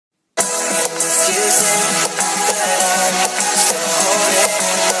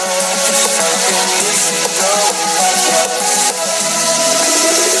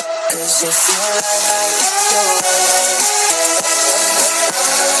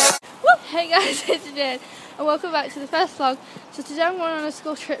Hey guys, it's Jade and welcome back to the first vlog. So today I'm going on a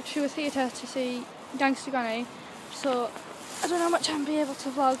school trip to a theatre to see Gangsta Granny. So I don't know how much I'll be able to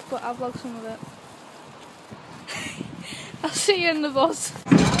vlog, but I'll vlog some of it. I'll see you in the bus.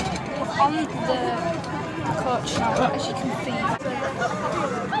 We're on the coach now, as you can see.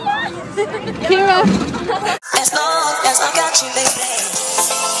 Kira! As long as I got you, baby.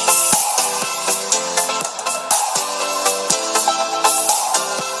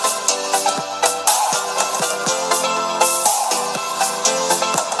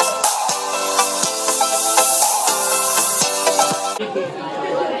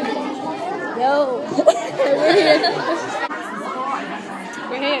 Yo, we're here.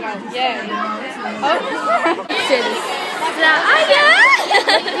 We're here now, yeah. Oh, silly. Oh yeah!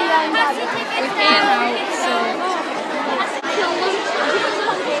 We're here now, so.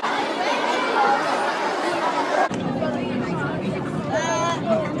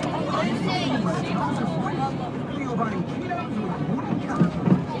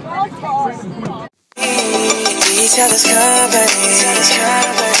 Each other's company,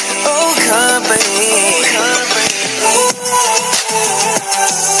 oh company.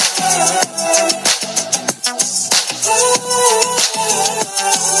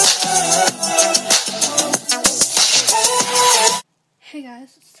 Hey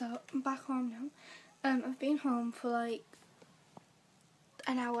guys, so I'm back home now. I've been home for like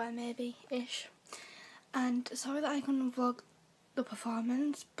an hour maybe ish, and sorry that I couldn't vlog the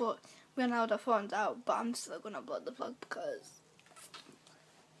performance, but we allowed our phones out. But I'm still gonna vlog the vlog because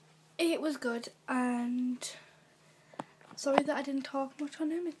it was good. And sorry that I didn't talk much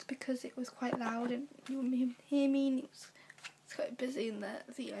on him. It's because it was quite loud and you wouldn't hear me. And it's quite busy in the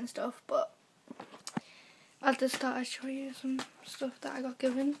theatre and stuff, but I'll just start to show you some stuff that I got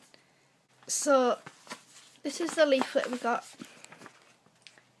given. So this is the leaflet we got.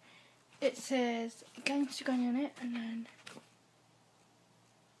 It says Gangsta Granny on it, and then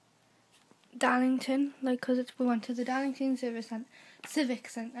Darlington, like, because we went to the Darlington Civic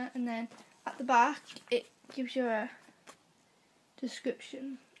Theatre, and then at the back it gives you a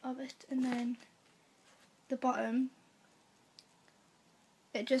description of it, and then the bottom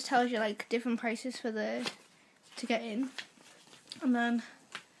it just tells you like different prices for to get in, and then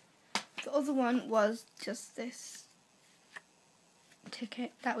the other one was just this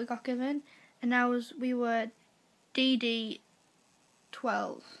ticket that we got given, and we were DD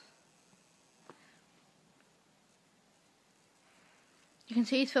 12. You can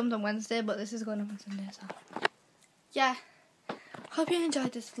see it's filmed on Wednesday, but this is going up on Sunday, so yeah. Hope you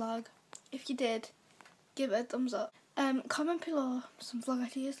enjoyed this vlog. If you did, give it a thumbs up. Comment below some vlog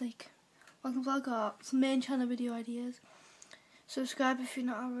ideas, like welcome vlog or some main channel video ideas. Subscribe if you're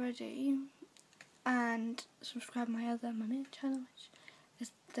not already, and subscribe my main channel, which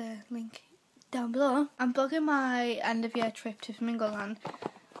is the link down below. I'm vlogging my end of year trip to Flamingoland,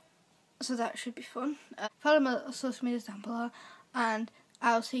 so that should be fun. Follow my social medias down below, and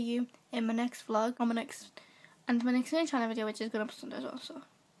I'll see you in my next vlog, my next main channel video, which is going up on Sunday as well. So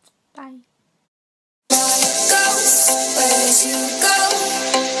bye. Where did you go?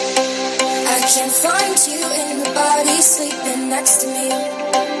 I can't find you in the body sleeping next to me.